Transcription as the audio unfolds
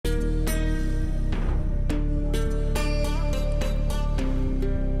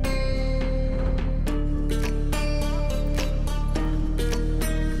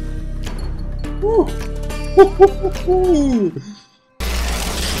Yo,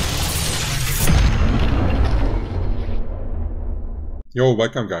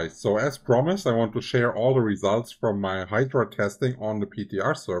 welcome guys. So as promised, I want to share all the results from my Hydra testing on the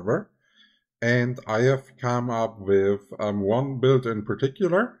PTR server. And I have come up with one build in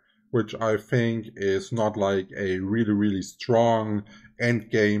particular, which I think is not like a really strong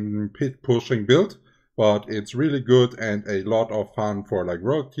endgame pit pushing build, but it's really good and a lot of fun for like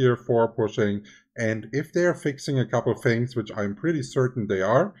world tier 4 pushing. And if they're fixing a couple things, which I'm pretty certain they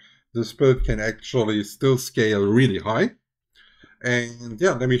are, this build can actually still scale really high. And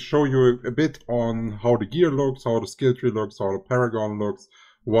yeah, let me show you a bit on how the gear looks, how the skill tree looks, how the paragon looks,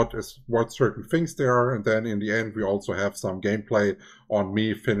 what certain things there are, and then in the end we also have some gameplay on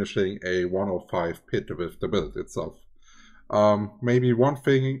me finishing a 105 pit with the build itself. Maybe one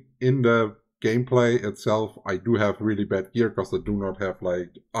thing in the gameplay itself, I do have really bad gear because I do not have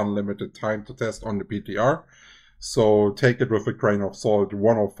like unlimited time to test on the PTR. So take it with a grain of salt.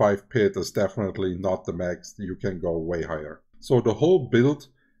 105 pit is definitely not the max. You can go way higher. So the whole build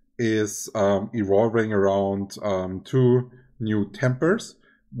is evolving around two new tempers.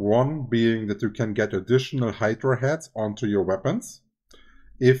 One being that you can get additional Hydra Heads onto your weapons.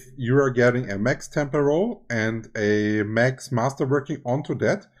 If you are getting a max temper roll and a max masterworking onto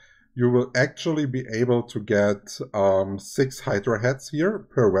that, you will actually be able to get 6 Hydra Heads here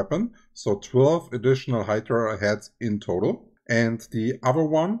per weapon. So 12 additional Hydra Heads in total. And the other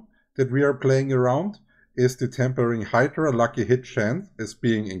one that we are playing around is the Tempering Hydra lucky hit chance is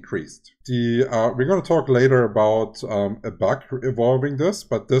being increased. We're going to talk later about a bug evolving this,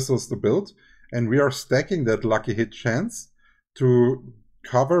 but this is the build. And we are stacking that lucky hit chance to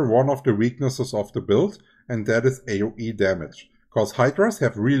cover one of the weaknesses of the build, and that is AoE damage. Because Hydras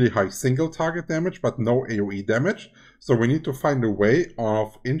have really high single target damage, but no AoE damage. So we need to find a way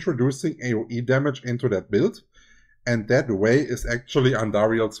of introducing AoE damage into that build. And that way is actually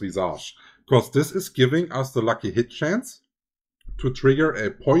Andariel's Visage. Because this is giving us the lucky hit chance to trigger a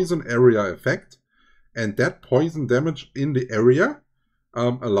poison area effect. And that poison damage in the area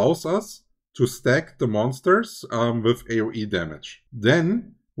allows us to stack the monsters with AoE damage.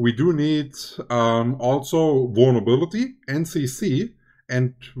 Then we do need also vulnerability, NCC,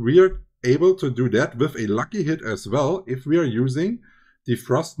 and we are able to do that with a lucky hit as well if we are using the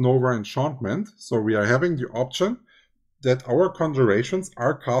Frost Nova enchantment. So we are having the option that our conjurations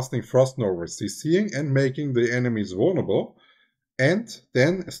are casting Frost Nova, CCing and making the enemies vulnerable, and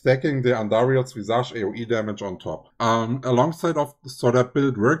then stacking the Andariel's Visage AoE damage on top. Alongside of so that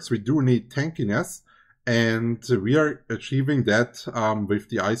build works, we do need tankiness, and we are achieving that with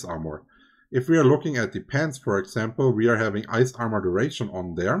the Ice Armor. If we are looking at the pants, for example, we are having Ice Armor duration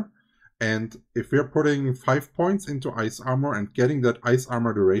on there, and if we are putting 5 points into Ice Armor and getting that Ice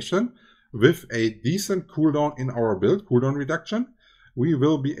Armor duration, with a decent cooldown in our build, cooldown reduction, we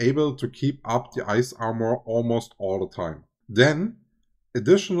will be able to keep up the Ice Armor almost all the time. Then,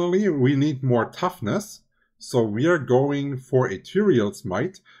 additionally, we need more toughness, so we are going for Ethereal's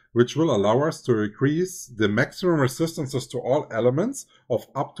Might, which will allow us to increase the maximum resistances to all elements of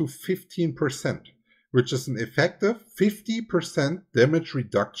up to 15%, which is an effective 50% damage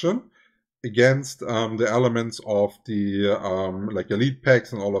reduction against the elements of the like elite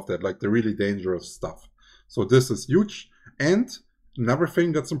packs and all of that, like the really dangerous stuff. So this is huge. And another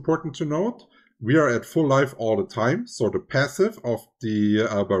thing that's important to note, we are at full life all the time. So the passive of the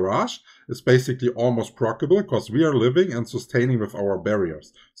barrage is basically almost proccable because we are living and sustaining with our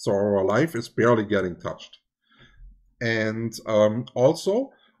barriers. So our life is barely getting touched. And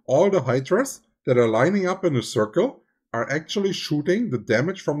also all the Hydras that are lining up in a circle are actually shooting the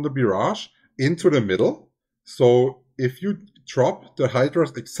damage from the barrage into the middle. So if you drop the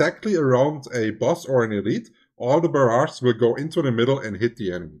Hydras exactly around a boss or an elite, all the barrages will go into the middle and hit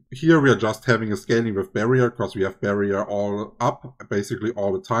the enemy. Here we are just having a scaling with barrier because we have barrier all up basically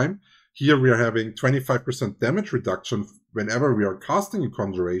all the time. Here we are having 25% damage reduction whenever we are casting a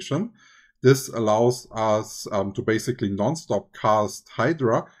conjuration. This allows us to basically non-stop cast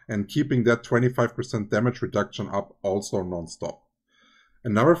Hydra and keeping that 25% damage reduction up also non-stop.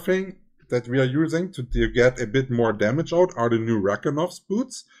 Another thing that we are using to get a bit more damage out are the new Rakonov's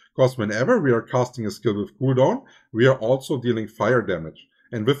boots, because whenever we are casting a skill with cooldown, we are also dealing fire damage.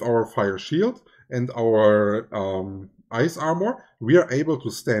 And with our fire shield and our ice armor, we are able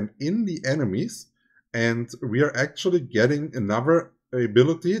to stand in the enemies, and we are actually getting another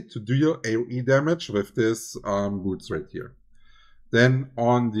ability to deal AoE damage with this boots right here. Then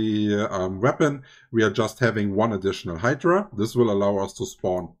on the weapon, we are just having one additional Hydra. This will allow us to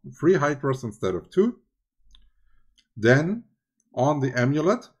spawn 3 Hydras instead of 2. Then on the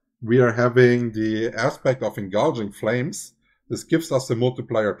amulet, we are having the aspect of engulfing flames. This gives us a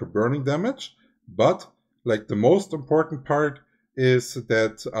multiplier to burning damage, but like the most important part is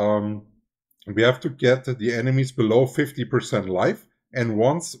that we have to get the enemies below 50% life, and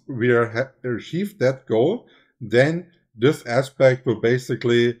once we achieved that goal, then this aspect will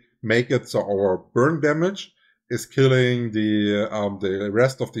basically make it so our burn damage is killing the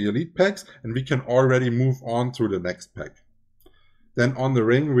rest of the elite packs, and we can already move on to the next pack. Then on the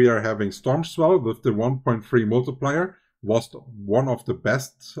ring, we are having Stormswell with the 1.3 multiplier. Was one of the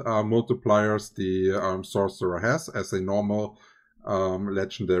best multipliers the sorcerer has as a normal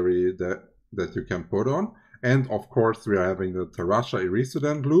legendary that you can put on. And of course, we are having the Tarasha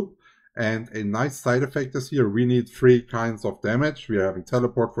Irresident loop. And a nice side effect is here, we need 3 kinds of damage. We are having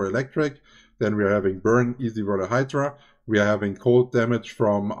teleport for electric, then we are having burn easy for the Hydra, we are having cold damage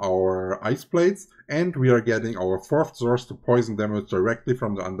from our ice plates, and we are getting our 4th source to poison damage directly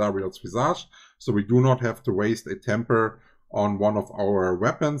from the Andariel's Visage, so we do not have to waste a temper on one of our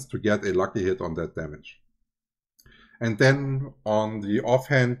weapons to get a lucky hit on that damage. And then on the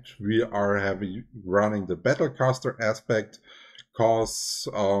offhand, we are running the Battlecaster aspect, because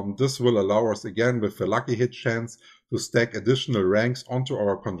this will allow us again with the lucky hit chance to stack additional ranks onto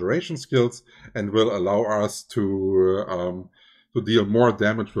our conjuration skills, and will allow us to deal more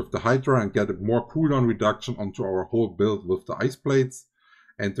damage with the Hydra and get a more cooldown reduction onto our whole build with the ice plates.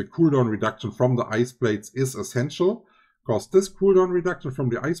 And the cooldown reduction from the ice plates is essential, because this cooldown reduction from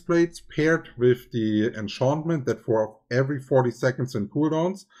the ice plates paired with the enchantment that for every 40 seconds in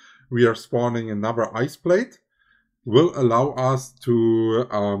cooldowns we are spawning another ice plate, will allow us to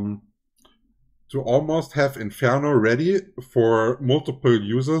almost have Inferno ready for multiple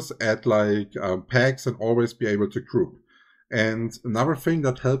users at like packs and always be able to group. And another thing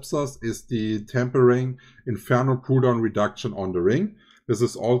that helps us is the Tempering Inferno cooldown reduction on the ring. This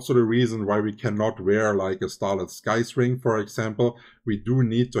is also the reason why we cannot wear like a Starlit Skies ring, for example. We do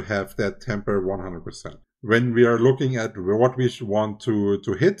need to have that temper 100%. When we are looking at what we want to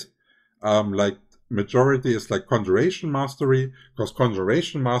hit, like majority is like Conjuration Mastery, because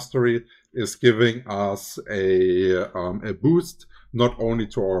Conjuration Mastery is giving us a boost not only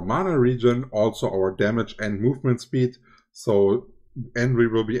to our mana regen, also our damage and movement speed. So, and we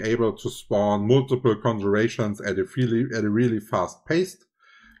will be able to spawn multiple conjurations at a really fast pace,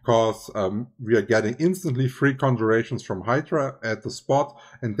 because we are getting instantly 3 conjurations from Hydra at the spot,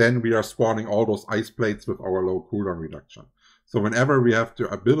 and then we are spawning all those ice plates with our low cooldown reduction. So whenever we have the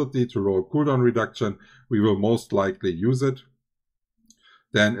ability to roll cooldown reduction, we will most likely use it.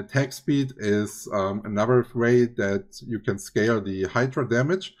 Then attack speed is another way that you can scale the Hydra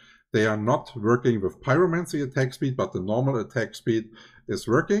damage. They are not working with Pyromancy attack speed, but the normal attack speed is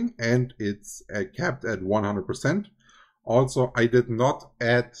working, and it's capped at 100%. Also, I did not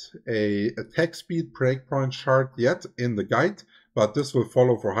add a attack speed breakpoint chart yet in the guide, but this will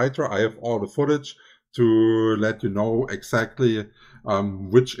follow for Hydra. I have all the footage to let you know exactly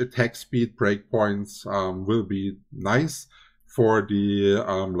which attack speed breakpoints will be nice for the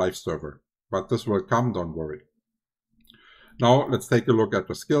live server. But this will come, don't worry. Now let's take a look at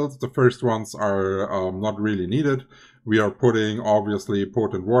the skills. The first ones are not really needed. We are putting obviously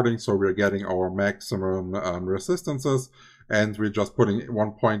Potent Warding, so we're getting our maximum resistances, and we're just putting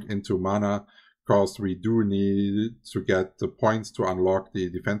 1 point into mana, because we do need to get the points to unlock the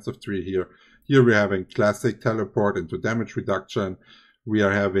defensive tree here. Here we're having classic teleport into damage reduction. We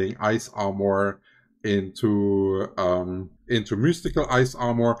are having ice armor into mystical ice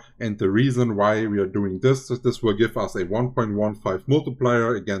armor, and the reason why we are doing this is this will give us a 1.15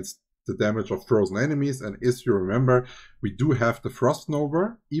 multiplier against the damage of frozen enemies. And as you remember, we do have the Frost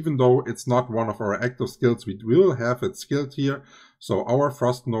Nova, even though it's not one of our active skills, we will have it skilled here. So our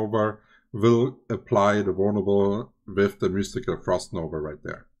Frost Nova will apply the vulnerable with the mystical Frost Nova right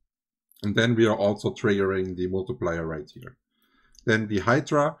there. And then we are also triggering the multiplier right here. Then the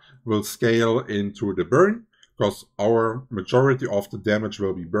Hydra will scale into the burn, because our majority of the damage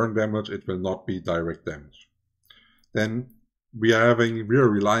will be burn damage, it will not be direct damage. Then we are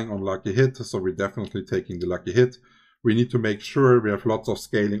relying on lucky hit, so we're definitely taking the lucky hit. We need to make sure we have lots of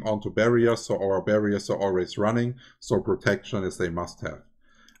scaling onto barriers, so our barriers are always running, so protection is a must-have.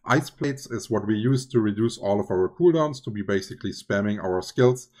 Ice plates is what we use to reduce all of our cooldowns, to be basically spamming our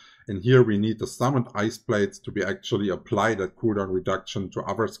skills. And here we need the summoned ice plates to be actually applied at cooldown reduction to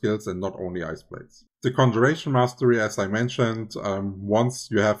other skills and not only ice plates. The Conjuration Mastery, as I mentioned, once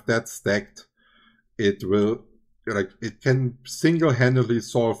you have that stacked, it can single-handedly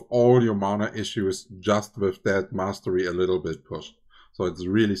solve all your mana issues just with that mastery a little bit pushed. So it's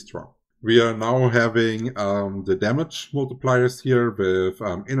really strong. We are now having the damage multipliers here with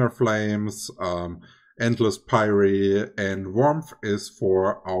Inner Flames, Endless Pyre, and Warmth is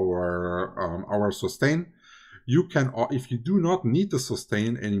for our sustain. You can, if you do not need the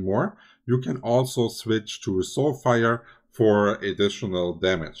sustain anymore, you can also switch to Soulfire for additional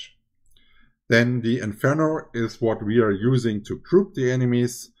damage. Then the Inferno is what we are using to group the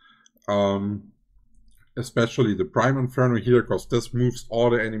enemies, especially the Prime Inferno here, because this moves all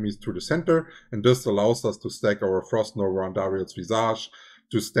the enemies to the center, and this allows us to stack our Frost Nova on Dariel's Visage,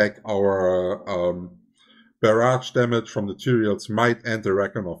 to stack our barrage damage from the Tyrael's Might and the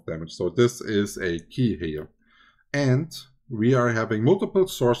Ragnarok damage. So this is a key here. And we are having multiple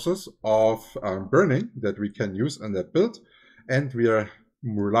sources of burning that we can use in that build, and we are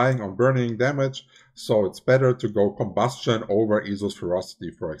relying on burning damage, so it's better to go Combustion over Ezo's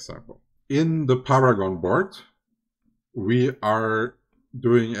Ferocity, for example. In the Paragon board, we are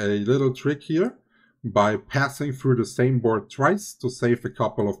doing a little trick here by passing through the same board twice to save a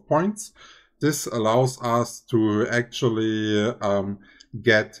couple of points. This allows us to actually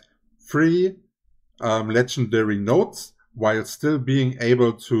get free legendary nodes while still being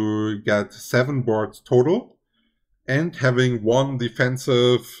able to get 7 boards total and having 1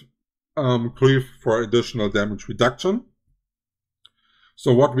 defensive cleave for additional damage reduction.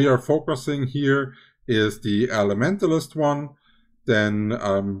 So what we are focusing here is the Elementalist one. Then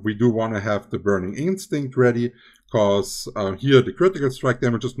we do want to have the Burning Instinct ready, because here the critical strike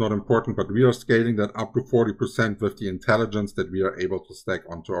damage is not important, but we are scaling that up to 40% with the intelligence that we are able to stack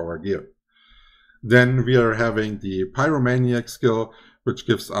onto our gear. Then we are having the Pyromaniac skill, which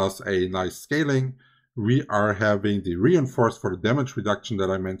gives us a nice scaling. We are having the Reinforce for the damage reduction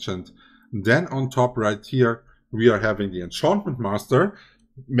that I mentioned. Then on top right here, we are having the Enchantment Master,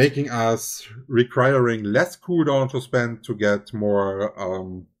 making us requiring less cooldown to spend to get more,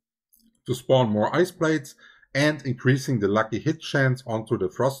 to spawn more Ice Blades, and increasing the lucky hit chance onto the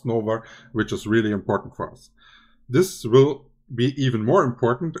Frost Nova, which is really important for us. This will be even more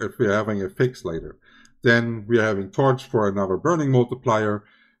important if we're having a fix later. Then we are having Torch for another burning multiplier.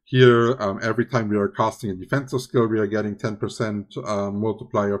 Here, every time we are casting a defensive skill, we are getting 10%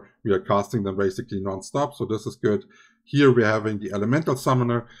 multiplier. We are casting them basically non-stop, so this is good. Here we're having the Elemental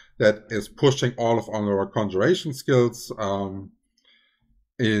Summoner that is pushing all of our Conjuration skills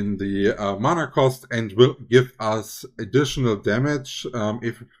in the mana cost and will give us additional damage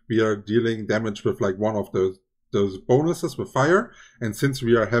if we are dealing damage with like one of those bonuses with fire. And since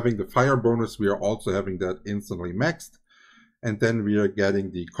we are having the fire bonus, we are also having that instantly maxed. And then we are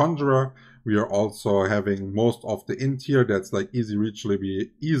getting the Conjurer. We are also having most of the int here that's like easy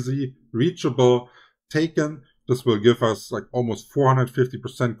reachable taken. This will give us like almost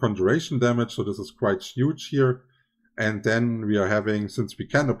 450% conjuration damage, so this is quite huge here. And then we are having, since we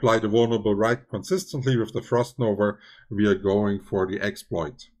can apply the Vulnerable Right consistently with the Frost Nova, we are going for the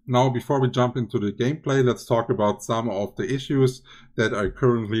Exploit. Now, before we jump into the gameplay, let's talk about some of the issues that are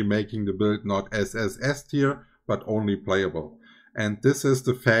currently making the build not S tier, but only playable. And this is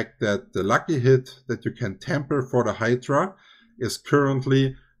the fact that the lucky hit that you can temper for the Hydra is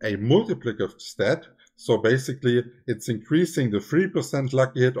currently a multiplicative stat. So basically, it's increasing the 3%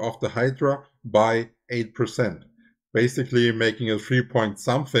 lucky hit of the Hydra by 8%. Basically making it 3 point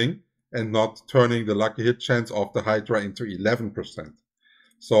something and not turning the lucky hit chance of the Hydra into 11%.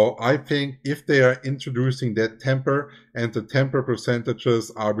 So I think if they are introducing that temper, and the temper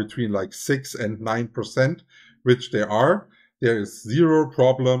percentages are between like 6 and 9%, which they are, there is zero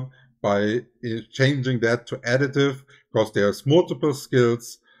problem by changing that to additive, because there's multiple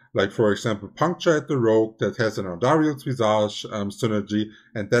skills, like for example Puncture at the Rogue that has an Dariel's Visage synergy,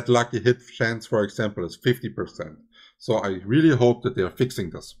 and that lucky hit chance, for example, is 50%. So I really hope that they are fixing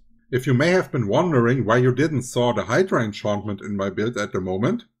this. If you may have been wondering why you didn't saw the Hydra enchantment in my build at the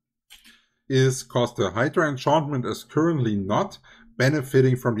moment, is because the Hydra enchantment is currently not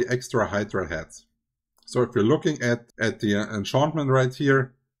benefiting from the extra Hydra heads. So if you're looking at the enchantment right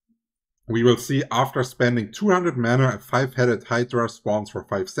here, we will see after spending 200 mana, a 5-headed Hydra spawns for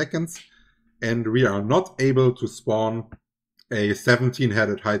 5 seconds, and we are not able to spawn a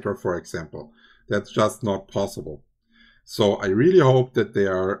 17-headed Hydra, for example. That's just not possible. So I really hope that they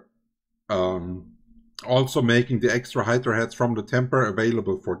are also making the extra Hydra heads from the temper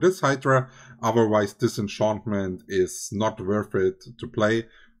available for this Hydra. Otherwise, this enchantment is not worth it to play,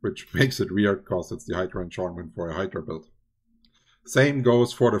 which makes it weird because it's the Hydra enchantment for a Hydra build. Same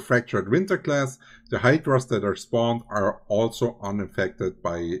goes for the Fractured Winter class. The Hydras that are spawned are also unaffected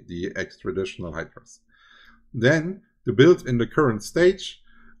by the extra additional Hydras. Then, the build in the current stage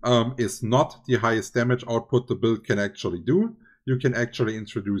is not the highest damage output the build can actually do. you can actually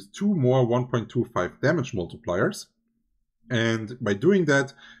introduce 2 more 1.25 damage multipliers. And by doing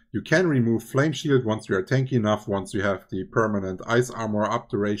that, you can remove Flame Shield once you are tanky enough, once you have the permanent Ice Armor up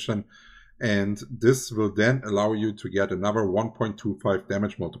duration, and this will then allow you to get another 1.25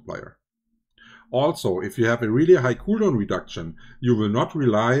 damage multiplier. Also, if you have a really high cooldown reduction, you will not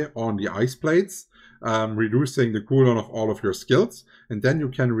rely on the Ice Plates, reducing the cooldown of all of your skills, and then you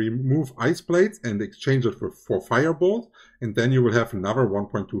can remove Ice Plates and exchange it for Firebolt, and then you will have another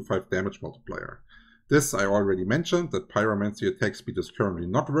 1.25 damage multiplier. This I already mentioned, that Pyromancy attack speed is currently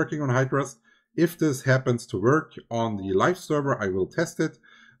not working on Hydras. If this happens to work on the live server, I will test it.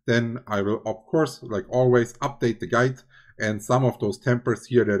 Then I will, of course, like always, update the guide, and some of those tempers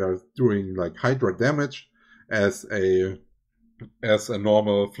here that are doing like Hydra damage as a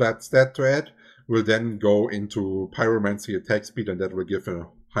normal flat stat to add will then go into Pyromancy attack speed, and that will give a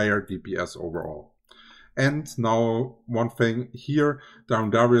higher DPS overall. And now one thing here,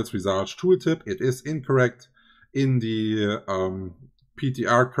 Downdarriel's Visage tooltip, it is incorrect. In the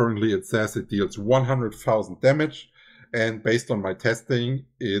PTR currently it says it deals 100,000 damage, and based on my testing,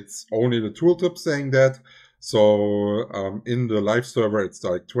 it's only the tooltip saying that. So in the live server it's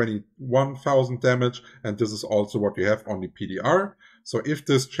like 21,000 damage, and this is also what you have on the PDR. So if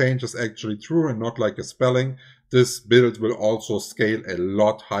this change is actually true and not like a spelling, this build will also scale a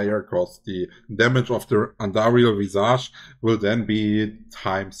lot higher, because the damage of the Downdarriel Visage will then be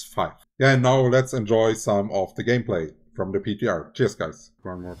 ×5. Yeah, and now let's enjoy some of the gameplay from the PTR. Cheers, guys.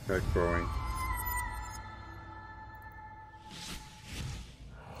 One more pack going.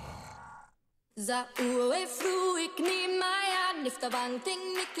 Za uwe fruik ni maya nifta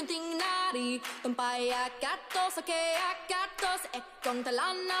banting nikunting nari tumpaya katos ake akatos ekon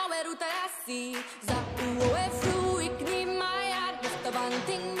talana weruta yasi. Za uwe fruik ni maya nifta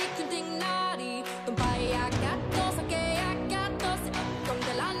banting nikunting nari tumpaya katos ake akatos ekon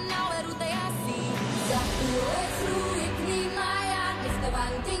talana weruta yasi. Za uwe fruik ni maya nifta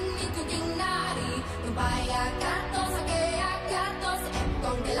banting nikunting nari tumpaya katos ake akatos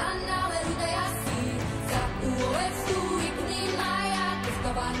ekon talana weruta yasi.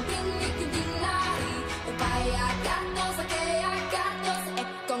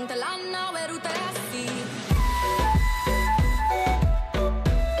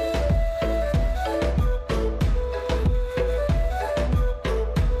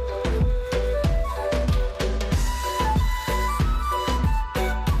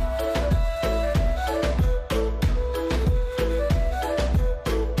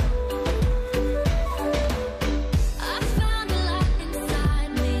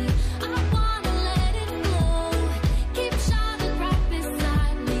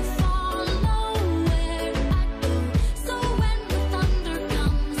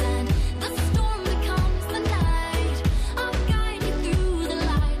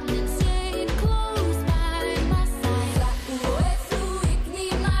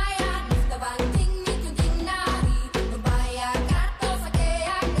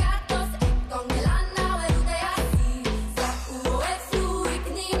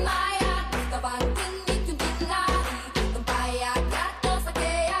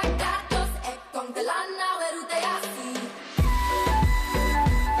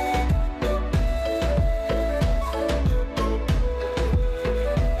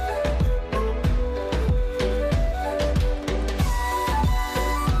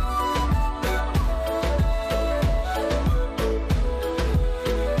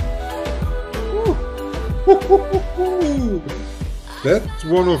 That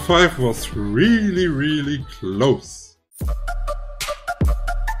 105 was really, really close.